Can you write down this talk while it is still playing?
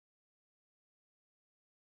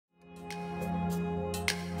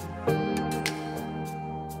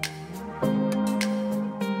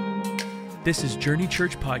This is Journey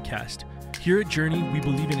Church Podcast. Here at Journey, we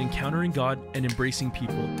believe in encountering God and embracing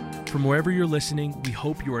people. From wherever you're listening, we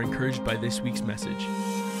hope you are encouraged by this week's message.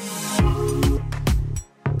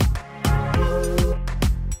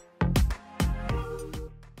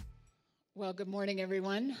 Well, good morning,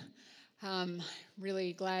 everyone. I'm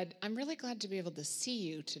really glad to be able to see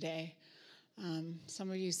you today. Some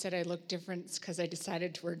of you said I look different because I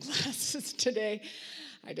decided to wear glasses today.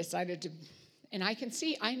 And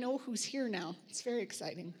I know who's here now. It's very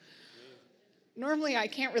exciting. Normally, I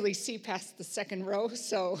can't really see past the second row,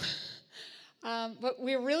 but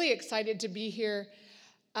we're really excited to be here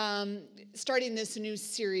starting this new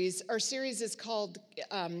series. Our series is called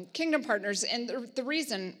Kingdom Partners, and the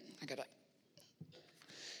reason,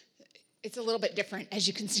 it's a little bit different. As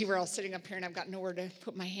you can see, we're all sitting up here, and I've got nowhere to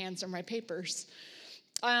put my hands or my papers.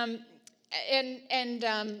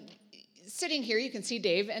 Sitting here, you can see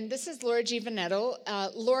Dave, and this is Laura G. Vanetto.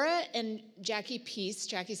 Laura and Jackie Peace,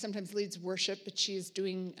 Jackie sometimes leads worship, but she is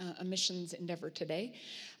doing a missions endeavor today,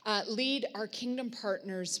 lead our Kingdom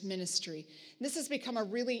Partners ministry. And this has become a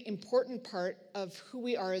really important part of who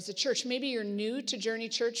we are as a church. Maybe you're new to Journey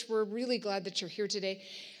Church. We're really glad that you're here today.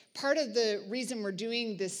 Part of the reason we're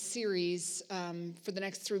doing this series for the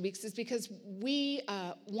next 3 weeks is because we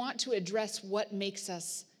want to address what makes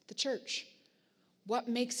us the church. What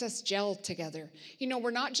makes us gel together? You know,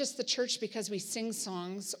 we're not just the church because we sing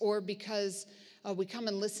songs or because we come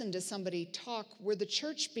and listen to somebody talk. We're the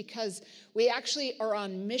church because we actually are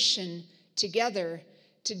on mission together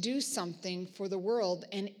to do something for the world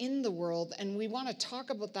and in the world. And we want to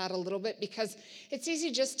talk about that a little bit because it's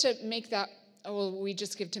easy just to make that, we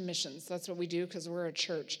just give to missions. That's what we do because we're a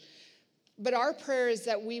church. But our prayer is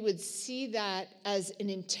that we would see that as an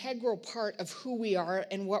integral part of who we are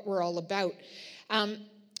and what we're all about.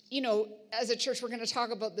 As a church, we're going to talk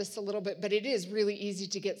about this a little bit, but it is really easy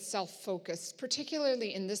to get self-focused,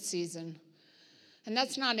 particularly in this season. And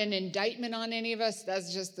that's not an indictment on any of us.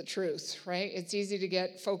 That's just the truth, right? It's easy to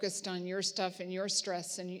get focused on your stuff and your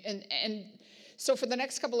stress. And so for the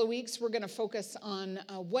next couple of weeks, we're going to focus on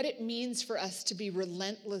what it means for us to be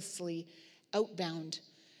relentlessly outbound.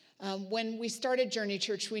 When we started Journey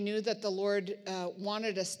Church, we knew that the Lord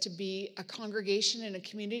wanted us to be a congregation and a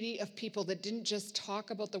community of people that didn't just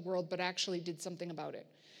talk about the world, but actually did something about it.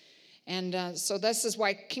 And so this is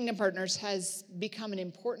why Kingdom Partners has become an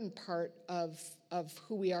important part of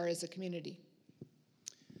who we are as a community.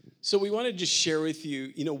 So we want to just share with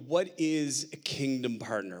you, what is a kingdom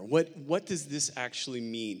partner? What does this actually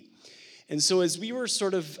mean? And so as we were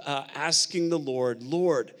sort of asking the Lord,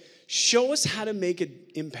 show us how to make an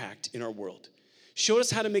impact in our world. Show us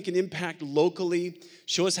how to make an impact locally.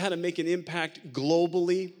 Show us how to make an impact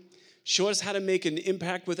globally. Show us how to make an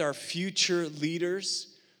impact with our future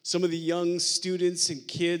leaders, some of the young students and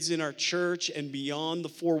kids in our church and beyond the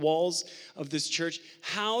four walls of this church.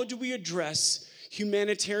 How do we address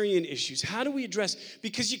humanitarian issues? How do we address,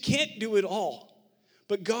 because you can't do it all.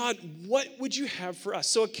 But God, what would you have for us?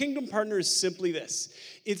 So a kingdom partner is simply this.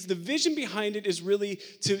 It's the vision behind it is really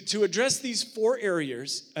to address these four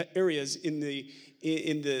areas in the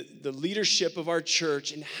leadership of our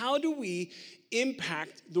church, and how do we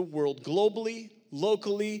impact the world globally,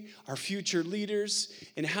 locally, our future leaders,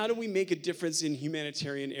 and how do we make a difference in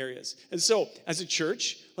humanitarian areas? And so as a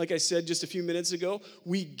church, like I said just a few minutes ago,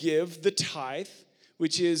 we give the tithe,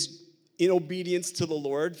 which is in obedience to the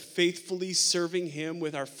Lord, faithfully serving him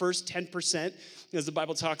with our first 10%. As the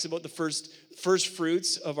Bible talks about, the first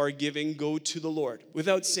fruits of our giving go to the Lord.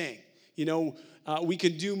 Without saying, we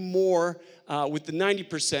can do more with the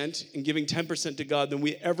 90% and giving 10% to God than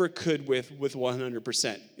we ever could with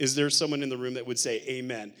 100%. Is there someone in the room that would say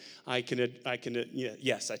amen?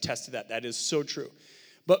 Yes, I tested that. That is so true.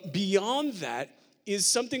 But beyond that is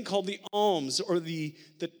something called the alms, or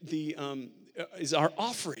is our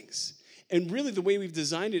offerings. And really the way we've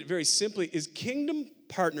designed it very simply is Kingdom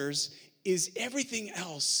Partners is everything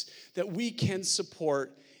else that we can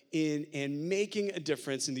support in and making a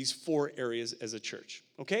difference in these four areas as a church,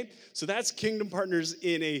 okay? So that's Kingdom Partners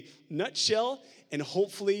in a nutshell, and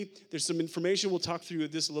hopefully there's some information. We'll talk through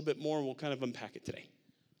this a little bit more, and we'll kind of unpack it today.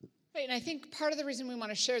 Right, and I think part of the reason we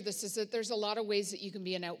want to share this is that there's a lot of ways that you can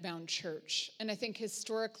be an outbound church. And I think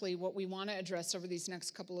historically what we want to address over these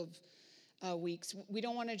next couple of weeks, we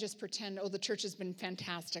don't want to just pretend, the church has been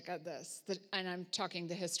fantastic at this. And I'm talking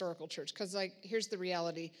the historical church, because here's the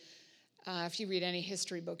reality. If you read any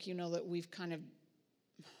history book, you know that we've kind of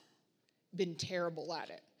been terrible at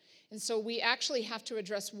it. And so we actually have to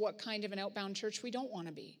address what kind of an outbound church we don't want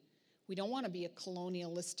to be. We don't want to be a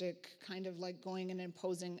colonialistic kind of like going and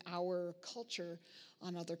imposing our culture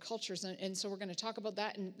on other cultures. And so we're going to talk about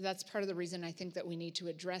that, and that's part of the reason I think that we need to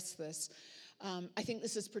address this. I think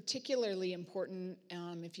this is particularly important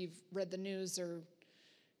if you've read the news or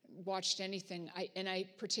watched anything. I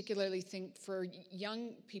particularly think for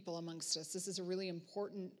young people amongst us, this is a really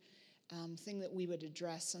important thing that we would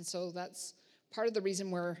address. And so that's part of the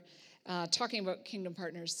reason we're talking about Kingdom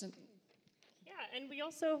Partners. And we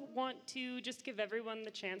also want to just give everyone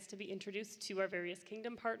the chance to be introduced to our various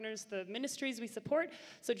Kingdom Partners, the ministries we support.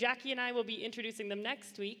 So Jackie and I will be introducing them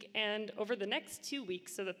next week, and over the next 2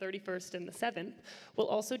 weeks, so the 31st and the 7th, we'll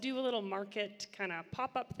also do a little market kind of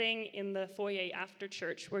pop-up thing in the foyer after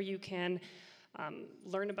church where you can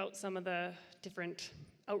learn about some of the different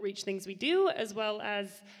outreach things we do, as well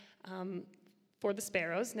as for the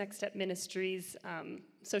Sparrows, Next Step Ministries,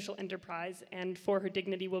 Social Enterprise, and For Her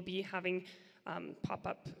Dignity will be having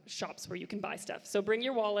pop-up shops where you can buy stuff. So bring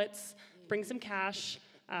your wallets, bring some cash.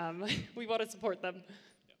 We want to support them.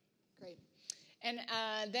 Great. And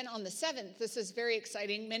then on the 7th, this is very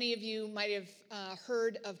exciting. Many of you might have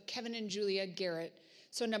heard of Kevin and Julia Garrett.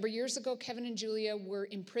 So a number of years ago, Kevin and Julia were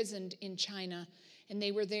imprisoned in China, and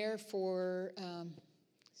they were there for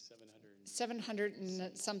 700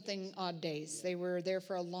 and something odd days. They were there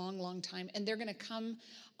for a long, long time. And they're going to come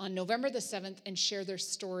on November the 7th and share their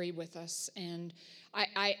story with us. And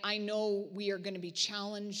I know we are going to be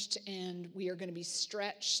challenged and we are going to be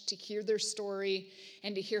stretched to hear their story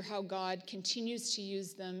and to hear how God continues to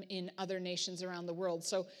use them in other nations around the world.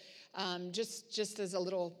 So just as a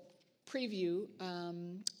little preview,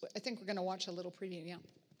 I think we're going to watch a little preview, yeah.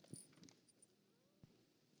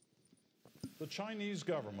 The Chinese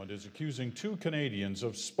government is accusing 2 Canadians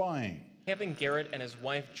of spying. Kevin Garrett and his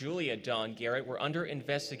wife Julia Dawn Garrett were under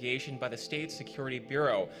investigation by the State Security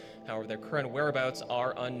Bureau. However, their current whereabouts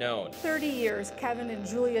are unknown. 30 years, Kevin and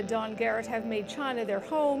Julia Dawn Garrett have made China their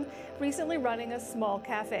home, recently running a small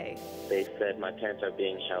cafe. They said my parents are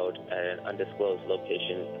being held at an undisclosed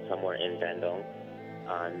location somewhere in Bandung,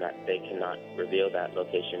 and that they cannot reveal that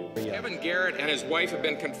location. Kevin Garrett and his wife have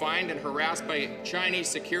been confined and harassed by Chinese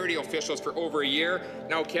security officials for over a year.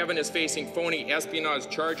 Now Kevin is facing phony espionage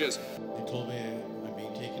charges. They told me I'm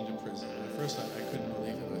being taken to prison. And at first I couldn't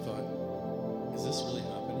believe it. I thought, is this really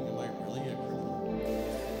happening? Am I really a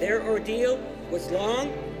criminal? Their ordeal was long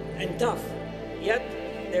and tough, yet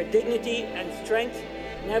their dignity and strength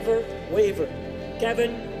never wavered.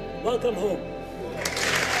 Kevin, welcome home.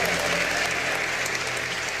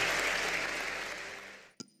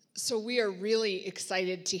 So we are really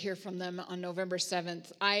excited to hear from them on November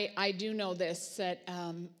 7th. I do know this, that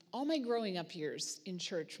all my growing up years in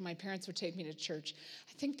church, my parents would take me to church.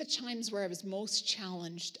 I think the times where I was most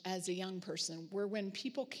challenged as a young person were when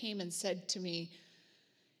people came and said to me,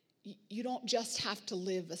 you don't just have to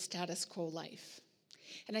live a status quo life.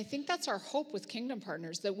 And I think that's our hope with Kingdom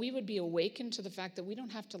Partners, that we would be awakened to the fact that we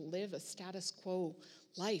don't have to live a status quo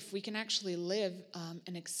life. We can actually live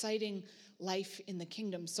an exciting life in the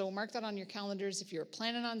kingdom. So mark that on your calendars. If you're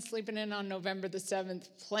planning on sleeping in on November the 7th,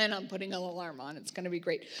 plan on putting an alarm on. It's going to be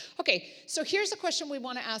great. Okay, so here's a question we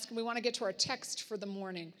want to ask, and we want to get to our text for the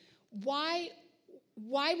morning. Why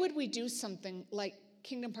would we do something like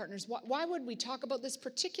Kingdom Partners? Why would we talk about this,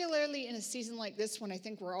 particularly in a season like this when I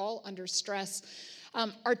think we're all under stress?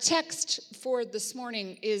 Our text for this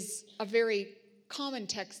morning is a very common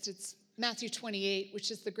text. It's Matthew 28, which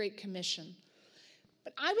is the Great Commission.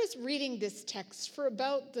 But I was reading this text for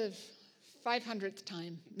about the 500th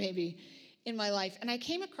time, maybe, in my life. And I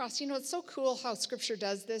came across, it's so cool how Scripture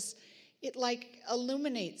does this. It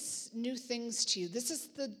illuminates new things to you. This is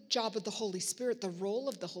the job of the Holy Spirit, the role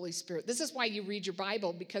of the Holy Spirit. This is why you read your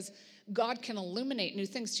Bible, because God can illuminate new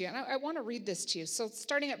things to you. And I want to read this to you. So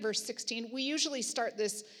starting at verse 16, we usually start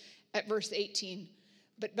this at verse 18.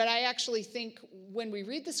 But I actually think when we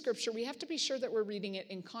read the Scripture, we have to be sure that we're reading it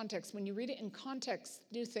in context. When you read it in context,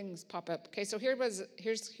 new things pop up. Okay, so here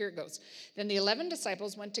it goes. Then the 11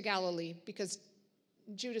 disciples went to Galilee because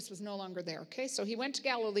Judas was no longer there. Okay, so he went to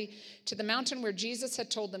Galilee, to the mountain where Jesus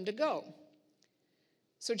had told them to go.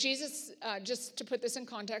 So Jesus, just to put this in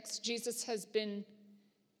context, Jesus has been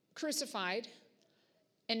crucified,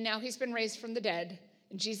 and now he's been raised from the dead,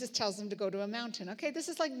 and Jesus tells them to go to a mountain. Okay, this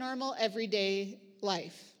is like normal, everyday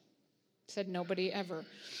life. Said nobody ever.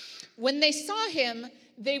 When they saw him,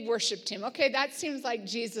 they worshiped him. Okay, that seems like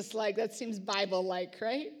Jesus-like. That seems Bible-like,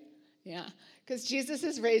 right? Yeah, because Jesus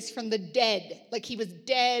is raised from the dead. Like he was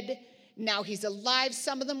dead, now he's alive.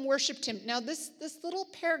 Some of them worshiped him. Now this little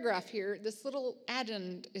paragraph here, this little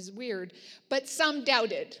addend is weird, but some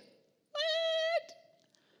doubted. What?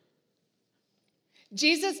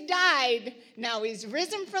 Jesus died. Now he's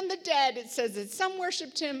risen from the dead. It says that some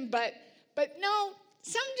worshiped him, but no,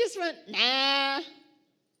 some just went, nah,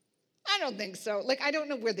 I don't think so. Like, I don't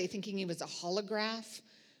know, were they thinking he was a holograph?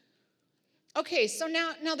 Okay, so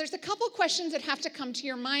now there's a couple questions that have to come to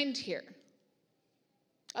your mind here.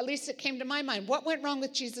 At least it came to my mind. What went wrong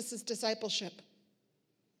with Jesus' discipleship?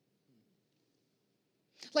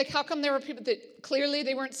 Like, how come there were people that clearly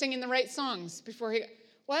they weren't singing the right songs before he...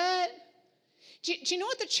 What? Do you know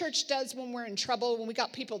what the church does when we're in trouble, when we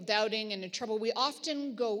got people doubting and in trouble? We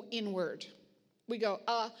often go inward. We go,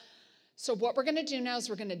 so what we're going to do now is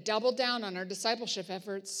we're going to double down on our discipleship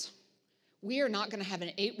efforts. We are not going to have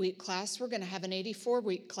an 8-week class. We're going to have an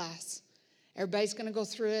 84-week class. Everybody's going to go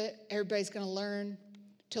through it. Everybody's going to learn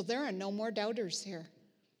till there are no more doubters here.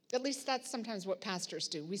 At least that's sometimes what pastors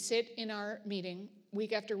do. We sit in our meeting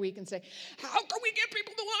week after week and say, how can we get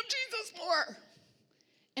people to love Jesus more?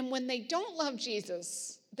 And when they don't love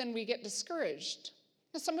Jesus, then we get discouraged.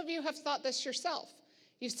 Now, some of you have thought this yourself.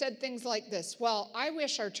 You've said things like this, well, I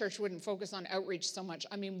wish our church wouldn't focus on outreach so much.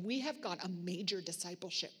 I mean, we have got a major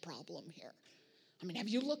discipleship problem here. I mean, have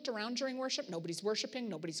you looked around during worship? Nobody's worshiping,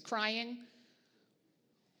 nobody's crying.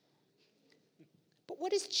 But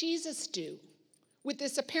what does Jesus do with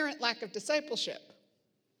this apparent lack of discipleship?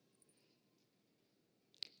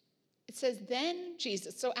 It says, then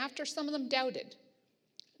Jesus, so after some of them doubted,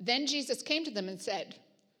 then Jesus came to them and said,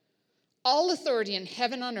 all authority in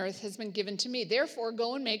heaven and on earth has been given to me. Therefore,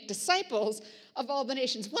 go and make disciples of all the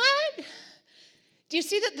nations. What? Do you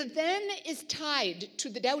see that the then is tied to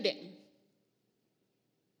the doubting?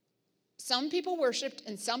 Some people worshiped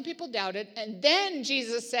and some people doubted. And then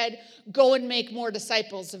Jesus said, go and make more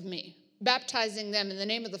disciples of me, baptizing them in the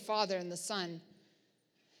name of the Father and the Son.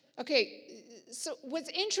 Okay, so what's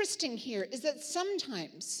interesting here is that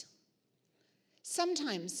sometimes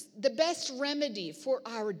the best remedy for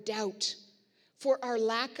our doubt, for our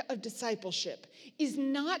lack of discipleship, is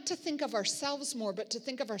not to think of ourselves more, but to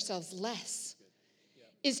think of ourselves less.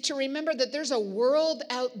 Is to remember that there's a world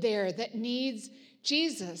out there that needs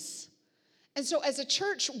Jesus. And so as a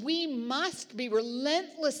church, we must be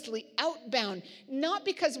relentlessly outbound, not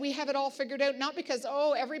because we have it all figured out, not because,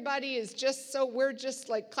 everybody is just so we're just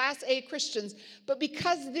like class A Christians, but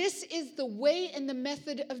because this is the way and the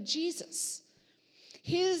method of Jesus.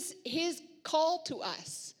 His call to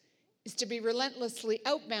us is to be relentlessly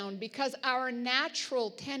outbound because our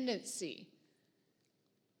natural tendency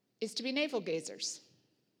is to be navel-gazers.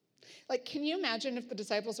 Like, can you imagine if the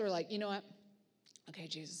disciples were like, you know what? Okay,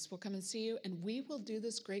 Jesus, we'll come and see you, and we will do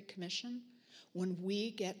this great commission when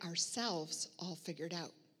we get ourselves all figured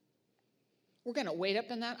out. We're going to wait up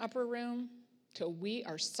in that upper room till we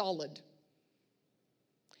are solid.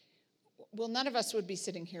 Well, none of us would be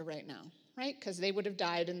sitting here right now, right? Because they would have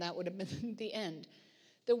died, and that would have been the end.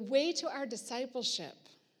 The way to our discipleship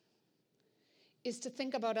is to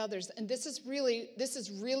think about others. And this is really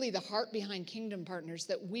the heart behind Kingdom Partners,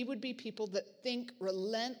 that we would be people that think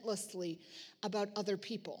relentlessly about other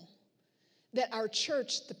people. That our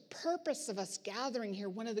church, the purpose of us gathering here,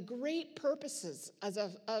 one of the great purposes of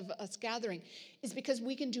us gathering is because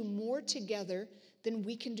we can do more together than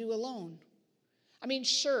we can do alone. I mean,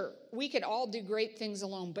 sure, we could all do great things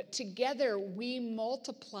alone, but together we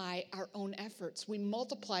multiply our own efforts. We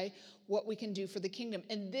multiply what we can do for the kingdom.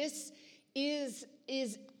 And this is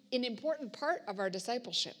an important part of our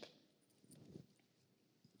discipleship.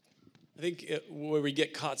 I think where we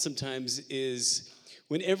get caught sometimes is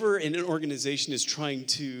whenever an organization is trying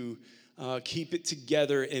to keep it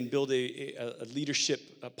together and build a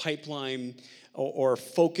leadership pipeline or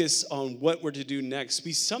focus on what we're to do next,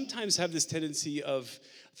 we sometimes have this tendency of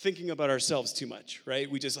thinking about ourselves too much, right?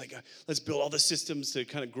 We just like, let's build all the systems to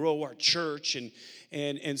kind of grow our church.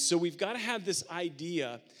 And so we've got to have this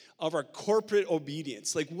idea of our corporate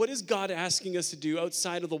obedience. Like, what is God asking us to do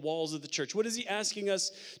outside of the walls of the church? What is he asking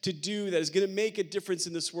us to do that is going to make a difference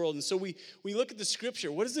in this world? And so we look at the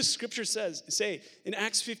scripture. What does the scripture say? In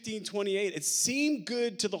Acts 15:28, it seemed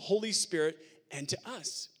good to the Holy Spirit and to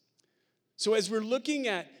us. So as we're looking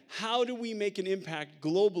at how do we make an impact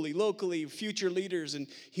globally, locally, future leaders and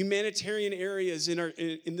humanitarian areas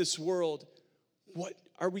in this world, what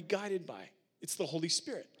are we guided by? It's the Holy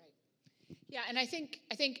Spirit. Yeah, and I think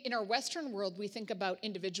in our Western world, we think about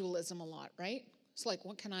individualism a lot, right? It's like,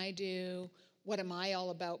 what can I do? What am I all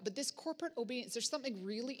about? But this corporate obedience, there's something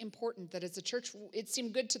really important that as a church, it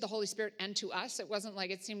seemed good to the Holy Spirit and to us. It wasn't like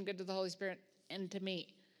it seemed good to the Holy Spirit and to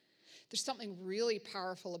me. There's something really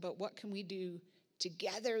powerful about what can we do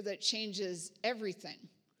together that changes everything.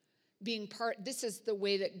 Being part, this is the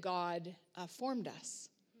way that God formed us.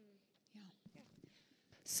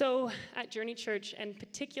 So at Journey Church, and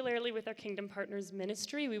particularly with our Kingdom Partners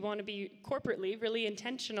ministry, we want to be corporately really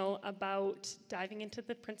intentional about diving into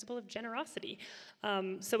the principle of generosity.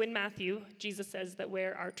 So in Matthew, Jesus says that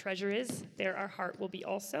where our treasure is, there our heart will be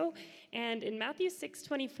also. And in Matthew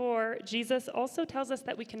 6:24, Jesus also tells us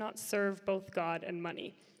that we cannot serve both God and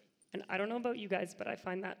money. And I don't know about you guys, but I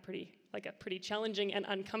find that a pretty challenging and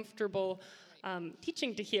uncomfortable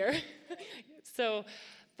teaching to hear.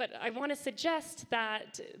 But I want to suggest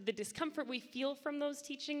that the discomfort we feel from those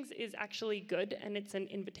teachings is actually good, and it's an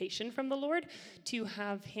invitation from the Lord to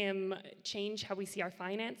have him change how we see our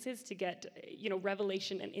finances, to get,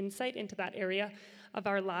 revelation and insight into that area of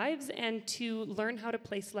our lives, and to learn how to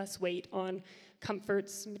place less weight on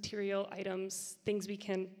comforts, material items, things we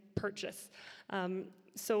can purchase.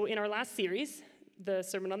 So in our last series, the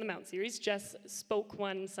Sermon on the Mount series, Jess spoke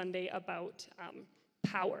one Sunday about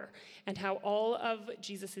power, and how all of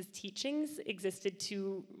Jesus' teachings existed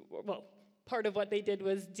to, part of what they did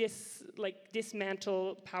was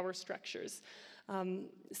dismantle power structures.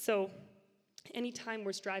 So anytime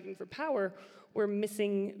we're striving for power, we're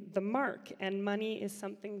missing the mark, and money is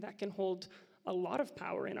something that can hold a lot of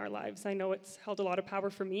power in our lives. I know it's held a lot of power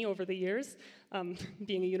for me over the years,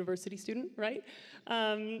 being a university student, right?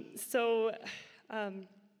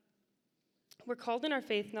 We're called in our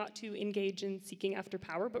faith not to engage in seeking after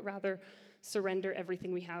power, but rather surrender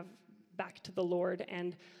everything we have back to the Lord.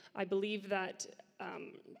 And I believe that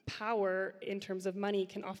power in terms of money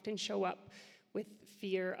can often show up with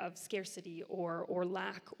fear of scarcity or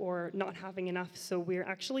lack or not having enough. So we're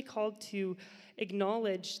actually called to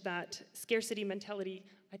acknowledge that scarcity mentality,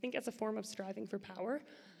 I think, as a form of striving for power.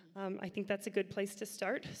 I think that's a good place to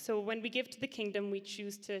start. So when we give to the kingdom, we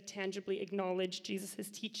choose to tangibly acknowledge Jesus'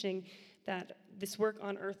 teaching that this work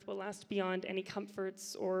on earth will last beyond any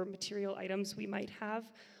comforts or material items we might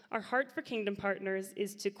have. Our heart for Kingdom Partners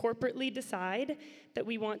is to corporately decide that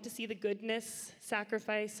we want to see the goodness,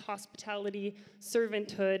 sacrifice, hospitality,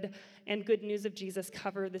 servanthood, and good news of Jesus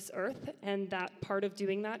cover this earth, and that part of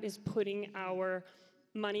doing that is putting our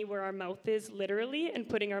money where our mouth is, literally, and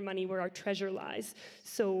putting our money where our treasure lies.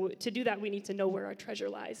 So to do that, we need to know where our treasure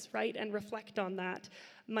lies, right? And reflect on that.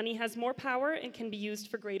 Money has more power and can be used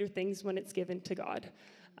for greater things when it's given to God.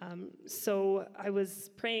 So I was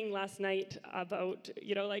praying last night about,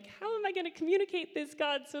 how am I going to communicate this,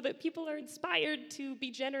 God, so that people are inspired to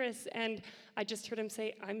be generous? And I just heard him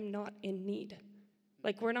say, I'm not in need.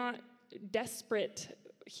 We're not desperate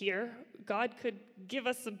here. God could give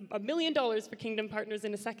us $1 million for Kingdom Partners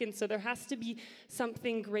in a second, so there has to be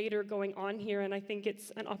something greater going on here, and I think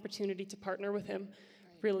it's an opportunity to partner with him,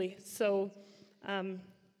 really. So,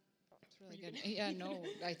 that's really good. Yeah, no,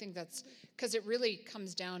 I think that's, because it really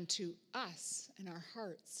comes down to us and our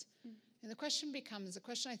hearts. And the question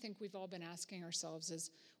I think we've all been asking ourselves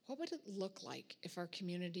is, what would it look like if our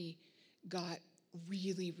community got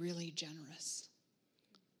really, really generous?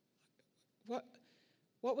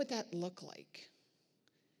 What would that look like?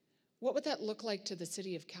 What would that look like to the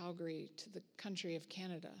city of Calgary, to the country of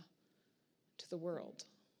Canada, to the world?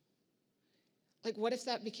 What if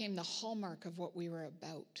that became the hallmark of what we were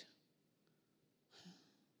about?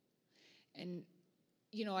 And,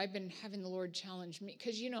 I've been having the Lord challenge me,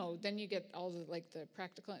 because, then you get all the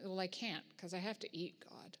practical, I can't, because I have to eat,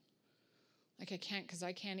 God. I can't, because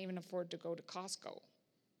I can't even afford to go to Costco.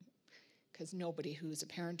 Because nobody who's a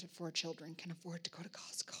parent of 4 children can afford to go to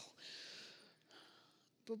Costco.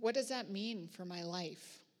 But what does that mean for my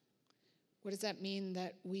life? What does that mean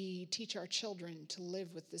that we teach our children to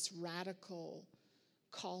live with this radical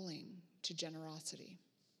calling to generosity?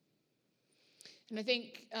 And I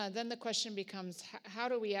think then the question becomes, how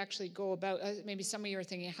do we actually go about, maybe some of you are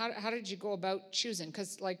thinking, how did you go about choosing?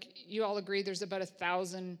 Because you all agree there's about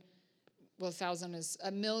 1,000, 1,000 is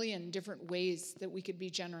 1,000,000 different ways that we could be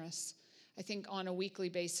generous. I think on a weekly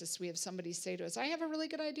basis, we have somebody say to us, I have a really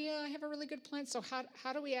good idea, I have a really good plan. So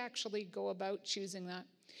how do we actually go about choosing that?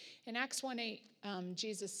 In Acts 1:8,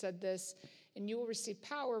 Jesus said this, and you will receive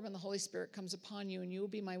power when the Holy Spirit comes upon you, and you will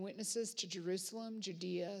be my witnesses to Jerusalem,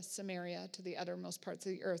 Judea, Samaria, to the uttermost parts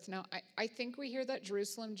of the earth. Now, I think we hear that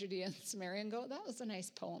Jerusalem, Judea, and Samaria and go, that was a nice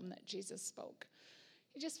poem that Jesus spoke.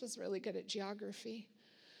 He just was really good at geography.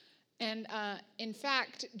 And in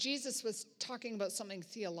fact, Jesus was talking about something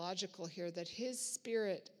theological here, that his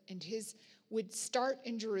spirit and his would start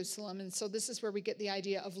in Jerusalem. And so this is where we get the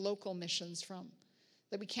idea of local missions from,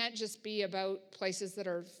 that we can't just be about places that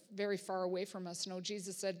are very far away from us. No,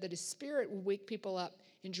 Jesus said that his spirit would wake people up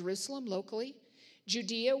in Jerusalem locally,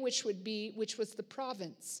 Judea, which was the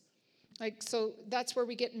province. So that's where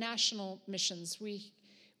we get national missions. We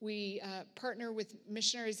We partner with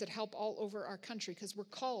missionaries that help all over our country because we're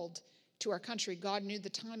called to our country. God knew the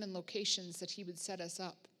time and locations that he would set us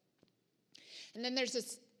up. And then there's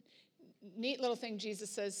this neat little thing Jesus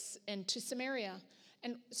says, and to Samaria.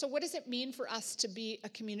 And so what does it mean for us to be a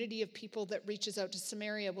community of people that reaches out to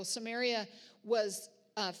Samaria? Well, Samaria was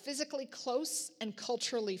physically close and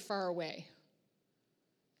culturally far away.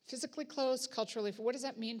 Physically close, culturally far. What does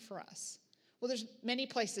that mean for us? Well, there's many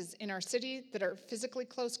places in our city that are physically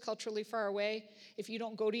close, culturally far away. If you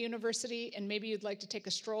don't go to university and maybe you'd like to take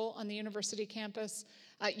a stroll on the university campus,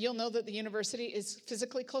 you'll know that the university is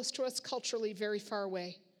physically close to us, culturally very far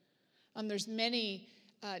away. There's many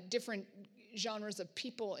different genres of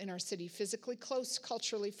people in our city, physically close,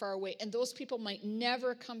 culturally far away. And those people might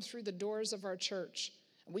never come through the doors of our church.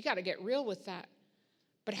 And we got to get real with that.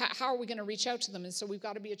 But how are we going to reach out to them? And so we've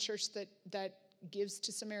got to be a church that gives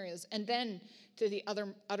to Samarias and then to the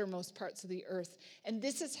uttermost parts of the earth. And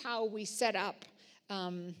this is how we set up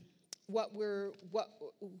how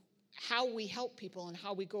we help people and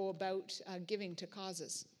how we go about giving to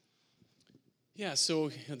causes. Yeah, so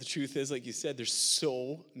the truth is, like you said, there's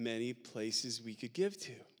so many places we could give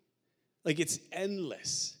to. Like, it's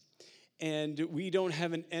endless. And we don't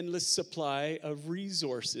have an endless supply of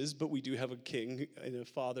resources, but we do have a king and a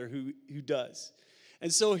father who does.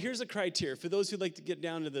 And so here's a criteria. For those who like to get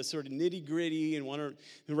down to the sort of nitty-gritty and want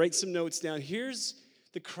to write some notes down, here's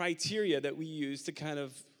the criteria that we use to kind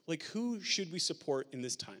of, like, who should we support in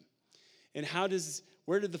this time? And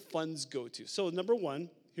where do the funds go to? So number one,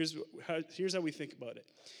 here's how we think about it.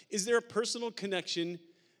 Is there a personal connection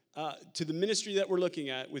to the ministry that we're looking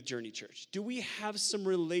at with Journey Church? Do we have some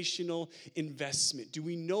relational investment? Do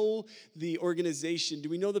we know the organization? Do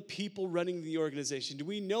we know the people running the organization? Do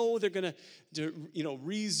we know they're going to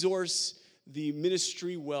resource the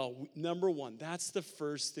ministry well? Number one, that's the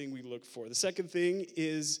first thing we look for. The second thing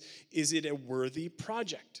is it a worthy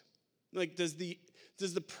project? Like, does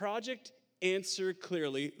the project answer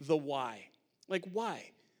clearly the why? Like,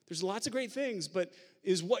 why? There's lots of great things, but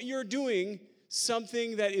is what you're doing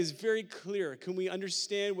something that is very clear? Can we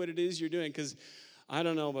understand what it is you're doing? Because I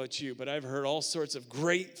don't know about you, but I've heard all sorts of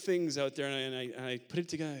great things out there, and I put it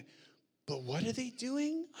together. But what are they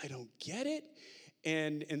doing? I don't get it.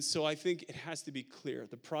 And so I think it has to be clear.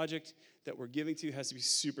 The project that we're giving to has to be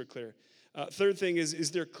super clear. Third thing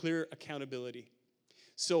is there clear accountability?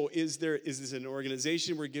 So is this an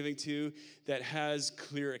organization we're giving to that has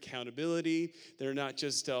clear accountability? They're not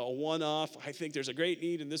just a one-off. I think there's a great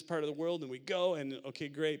need in this part of the world, and we go, and okay,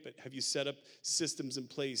 great, but have you set up systems in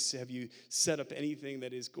place? Have you set up anything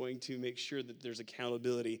that is going to make sure that there's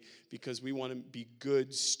accountability? Because we want to be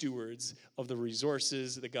good stewards of the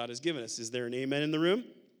resources that God has given us. Is there an amen in the room?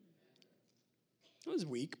 It was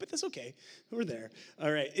weak, but that's okay. We're there.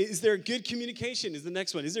 All right. Is there good communication is the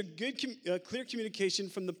next one. Is there good, clear communication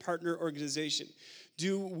from the partner organization?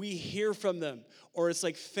 Do we hear from them? Or it's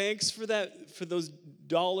like, thanks for those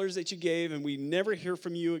dollars that you gave, and we never hear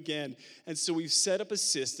from you again. And so we've set up a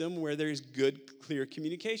system where there's good, clear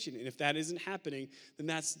communication. And if that isn't happening, then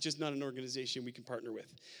that's just not an organization we can partner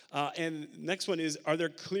with. And next one is, are there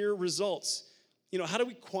clear results? How do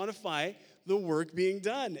we quantify the work being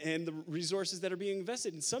done and the resources that are being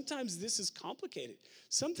invested? And sometimes this is complicated.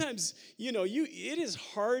 Sometimes, it is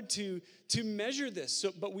hard to measure this.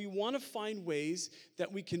 But we want to find ways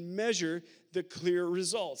that we can measure the clear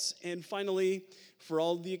results. And finally, for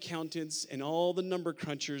all the accountants and all the number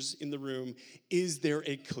crunchers in the room, is there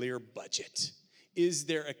a clear budget? Is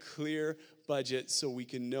there a clear budget so we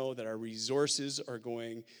can know that our resources are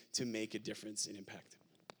going to make a difference and impact?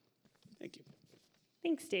 Thank you.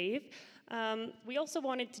 Thanks, Dave. We also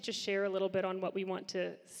wanted to just share a little bit on what we want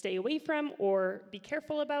to stay away from or be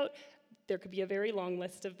careful about. There could be a very long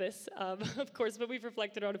list of this, of course, but we've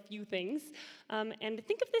reflected on a few things. And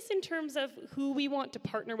think of this in terms of who we want to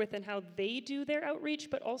partner with and how they do their outreach,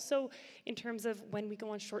 but also in terms of when we go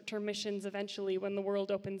on short-term missions eventually, when the world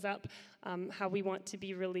opens up, how we want to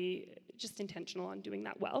be really just intentional on doing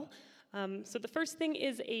that well. So the first thing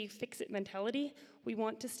is a fix-it mentality. We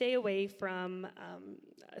want to stay away from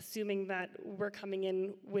assuming that we're coming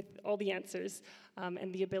in with all the answers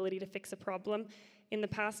and the ability to fix a problem. In the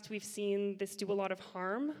past, we've seen this do a lot of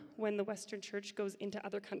harm when the Western Church goes into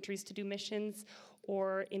other countries to do missions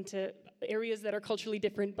or into areas that are culturally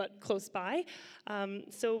different but close by.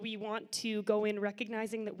 So we want to go in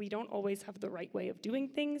recognizing that we don't always have the right way of doing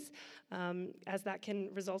things, as that can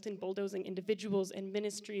result in bulldozing individuals and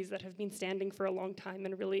ministries that have been standing for a long time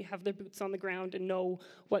and really have their boots on the ground and know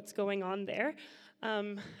what's going on there.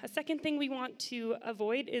 A second thing we want to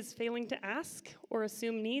avoid is failing to ask or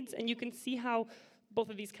assume needs, and you can see how both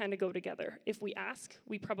of these kind of go together. If we ask,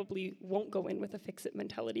 we probably won't go in with a fix-it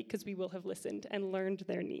mentality because we will have listened and learned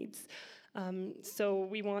their needs. So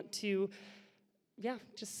we want to,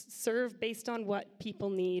 just serve based on what people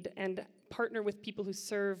need and partner with people who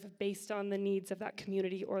serve based on the needs of that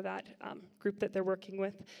community or that group that they're working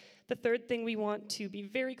with. The third thing we want to be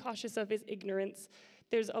very cautious of is ignorance.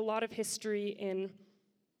 There's a lot of history in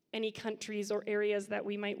any countries or areas that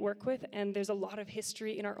we might work with, and there's a lot of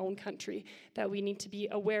history in our own country that we need to be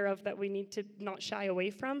aware of, that we need to not shy away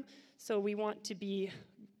from. So we want to be,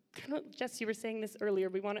 Jess, you were saying this earlier,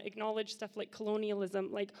 we want to acknowledge stuff like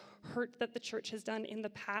colonialism, like hurt that the church has done in the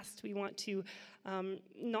past. We want to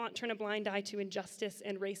not turn a blind eye to injustice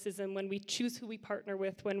and racism when we choose who we partner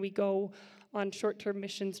with, when we go on short-term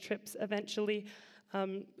missions trips eventually.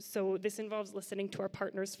 So this involves listening to our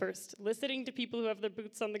partners first, listening to people who have their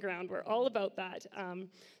boots on the ground. We're all about that.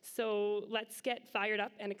 So let's get fired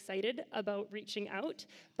up and excited about reaching out,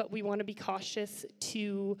 but we want to be cautious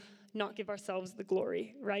to not give ourselves the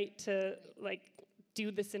glory, right? To do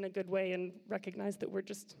this in a good way and recognize that we're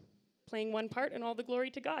just playing one part and all the glory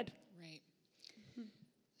to God. Right.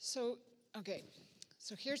 So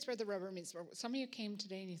here's where the rubber meets the road. Some of you came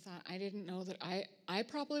today and you thought, I didn't know that I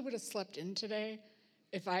probably would have slept in today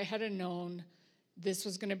if I had known this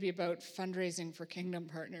was going to be about fundraising for Kingdom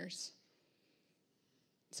Partners.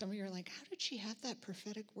 Some of you are like, how did she have that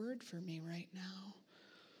prophetic word for me right now?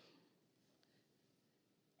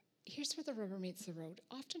 Here's where the rubber meets the road.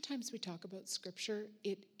 Oftentimes we talk about Scripture,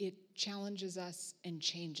 it challenges us and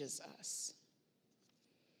changes us.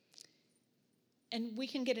 And we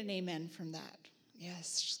can get an amen from that.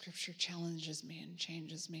 Yes, Scripture challenges me and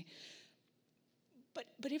changes me.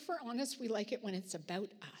 But if we're honest, we like it when it's about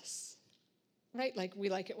us, right? Like we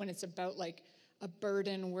like it when it's about like a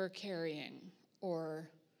burden we're carrying, or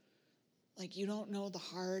like you don't know the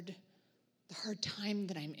hard time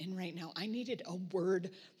that I'm in right now. I needed a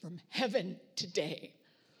word from heaven today.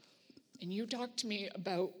 And you talked to me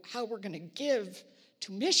about how we're going to give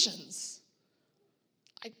to missions.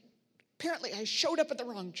 Apparently I showed up at the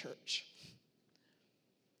wrong church.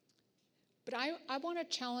 But I want to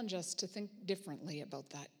challenge us to think differently about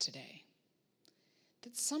that today.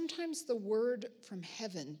 That sometimes the word from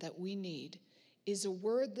heaven that we need is a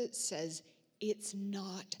word that says, it's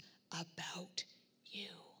not about you.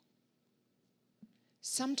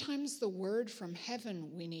 Sometimes the word from heaven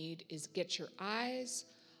we need is get your eyes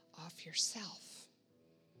off yourself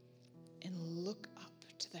and look up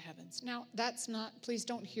to the heavens. Now, that's not, please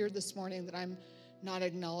don't hear this morning that I'm not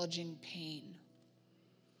acknowledging pain.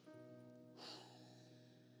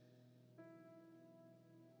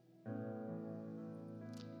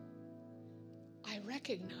 I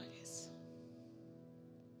recognize,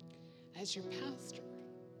 as your pastor,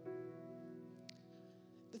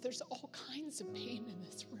 that there's all kinds of pain in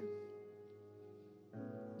this room.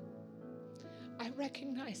 I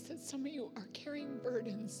recognize that some of you are carrying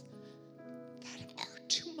burdens that are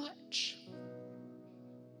too much.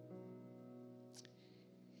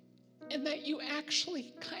 And that you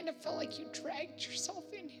actually kind of felt like you dragged yourself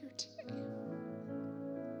in here today.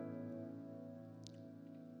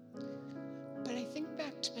 But I think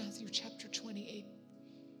back to Matthew chapter 28.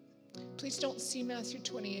 Please don't see Matthew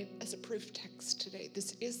 28 as a proof text today.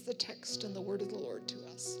 This is the text and the word of the Lord to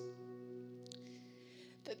us.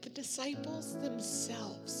 That the disciples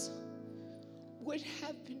themselves would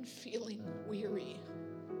have been feeling weary.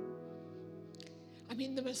 I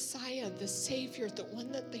mean, the Messiah, the Savior, the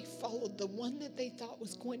one that they followed, the one that they thought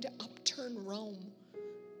was going to upturn Rome,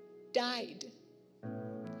 died.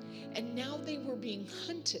 And now they were being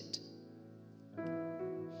hunted.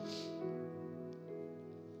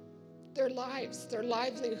 Their lives, their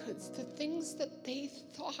livelihoods, the things that they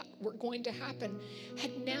thought were going to happen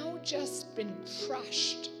had now just been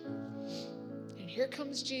crushed. And here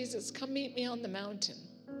comes Jesus. Come meet me on the mountain.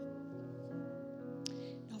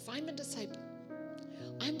 Now, if I'm a disciple,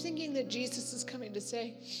 I'm thinking that Jesus is coming to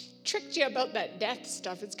say, tricked you about that death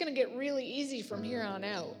stuff. It's going to get really easy from here on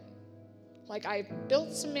out. Like, I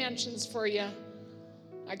built some mansions for you.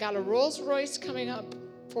 I got a Rolls Royce coming up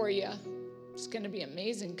for you. It's going to be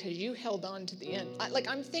amazing because you held on to the end.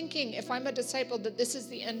 I'm thinking, if I'm a disciple, that this is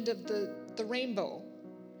the end of the rainbow.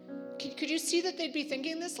 Could you see that they'd be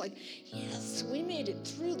thinking this? Like, yes, we made it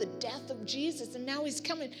through the death of Jesus, and now he's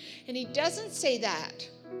coming. And he doesn't say that.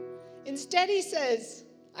 Instead, he says,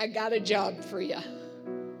 I got a job for you.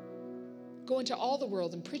 Go into all the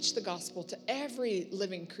world and preach the gospel to every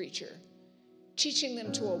living creature, teaching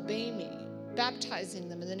them to obey me, baptizing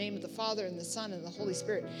them in the name of the Father and the Son and the Holy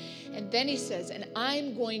Spirit. And then he says, and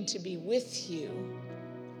I'm going to be with you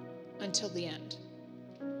until the end.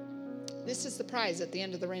 This is the prize at the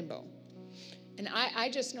end of the rainbow. And I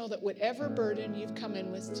just know that whatever burden you've come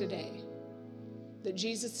in with today, that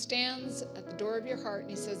Jesus stands at the door of your heart and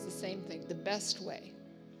he says the same thing, the best way.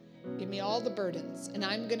 Give me all the burdens, and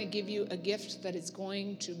I'm going to give you a gift that is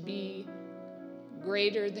going to be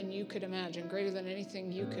greater than you could imagine, greater than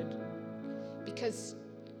anything you could. Because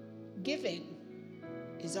giving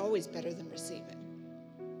is always better than receiving.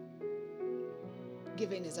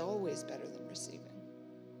 Giving is always better than receiving.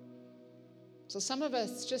 So some of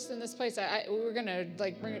us just in this place, we're going to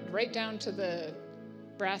bring it right down to the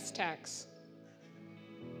brass tacks.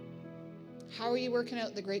 How are you working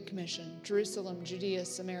out the Great Commission? Jerusalem, Judea,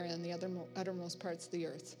 Samaria, and the uttermost parts of the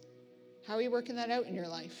earth. How are you working that out in your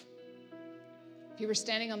life? If you were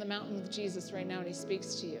standing on the mountain with Jesus right now and he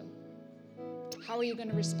speaks to you, how are you going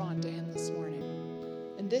to respond to him this morning?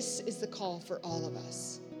 And this is the call for all of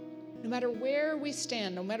us. No matter where we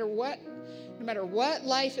stand, no matter what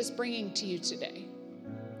life is bringing to you today,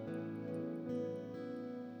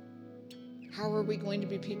 how are we going to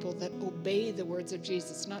be people that obey the words of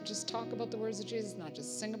Jesus? Not just talk about the words of Jesus, not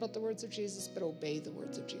just sing about the words of Jesus, but obey the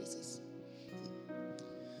words of Jesus.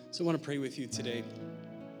 So I want to pray with you today.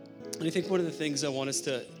 And I think one of the things I want us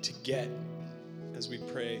to get as we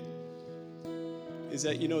pray is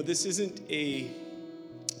that, this isn't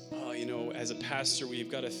as a pastor, we've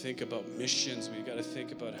got to think about missions. We've got to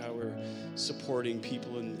think about how we're supporting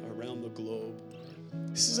people around the globe.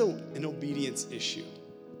 This is an obedience issue.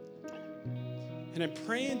 And I'm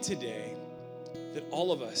praying today that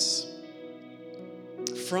all of us,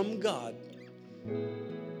 from God,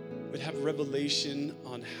 would have revelation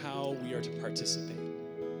on how we are to participate.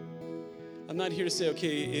 I'm not here to say,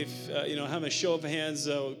 okay, if, have a show of hands,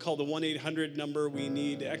 call the 1-800 number. We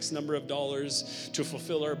need X number of dollars to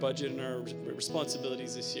fulfill our budget and our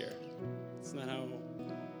responsibilities this year. It's not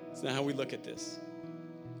how we look at this.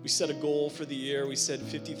 We set a goal for the year. We said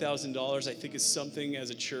 $50,000. I think is something as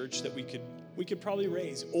a church that we could probably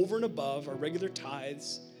raise over and above our regular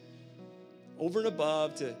tithes, over and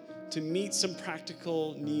above to meet some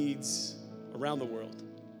practical needs around the world.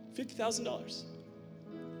 $50,000.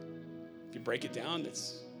 If you break it down,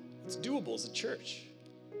 it's doable as a church.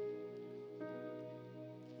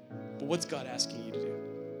 But what's God asking you to do?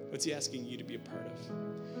 What's he asking you to be a part of?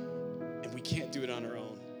 And we can't do it on our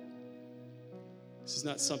own. This is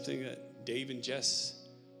not something that Dave and Jess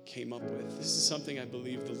came up with. This is something I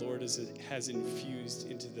believe the Lord has infused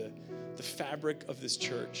into the fabric of this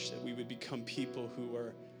church, that we would become people who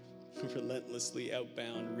are relentlessly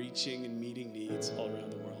outbound, reaching and meeting needs all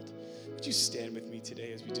around the world. Would you stand with me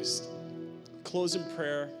today as we just close in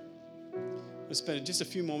prayer? We'll spend just a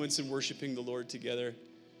few moments in worshiping the Lord together.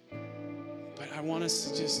 But I want us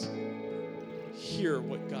to just hear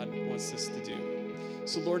what God wants us to do.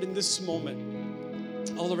 So Lord, in this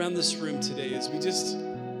moment, all around this room today, as we just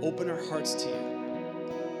open our hearts to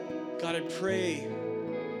you, God, I pray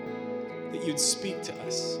that you'd speak to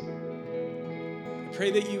us. I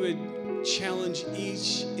pray that you would challenge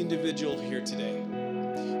each individual here today.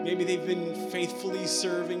 Maybe they've been faithfully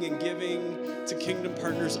serving and giving to Kingdom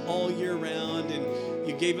Partners all year round, and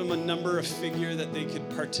you gave them a number, a figure that they could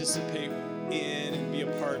participate in and be a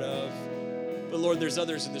part of. But Lord, there's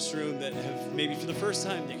others in this room that have maybe for the first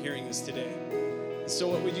time they're hearing this today. So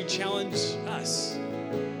what would you challenge us?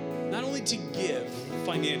 Not only to give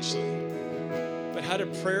financially, but how to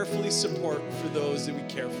prayerfully support for those that we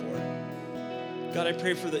care for. God, I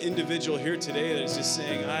pray for the individual here today that is just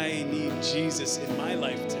saying, I need Jesus in my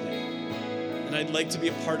life today. And I'd like to be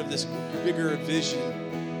a part of this bigger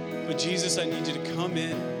vision. But Jesus, I need you to come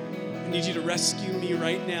in. I need you to rescue me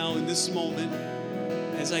right now in this moment.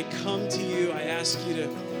 As I come to you, I ask you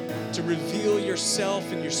to reveal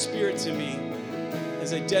yourself and your spirit to me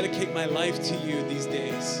as I dedicate my life to you these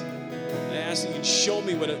days. And I ask that you'd show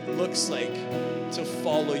me what it looks like to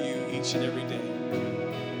follow you each and every day.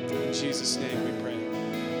 In Jesus' name we pray.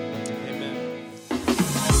 Amen.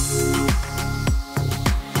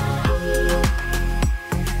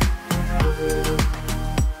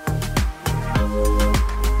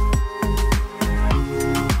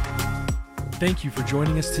 Thank you for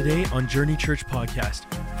joining us today on Journey Church Podcast.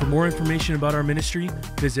 For more information about our ministry,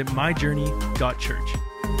 visit myjourney.church.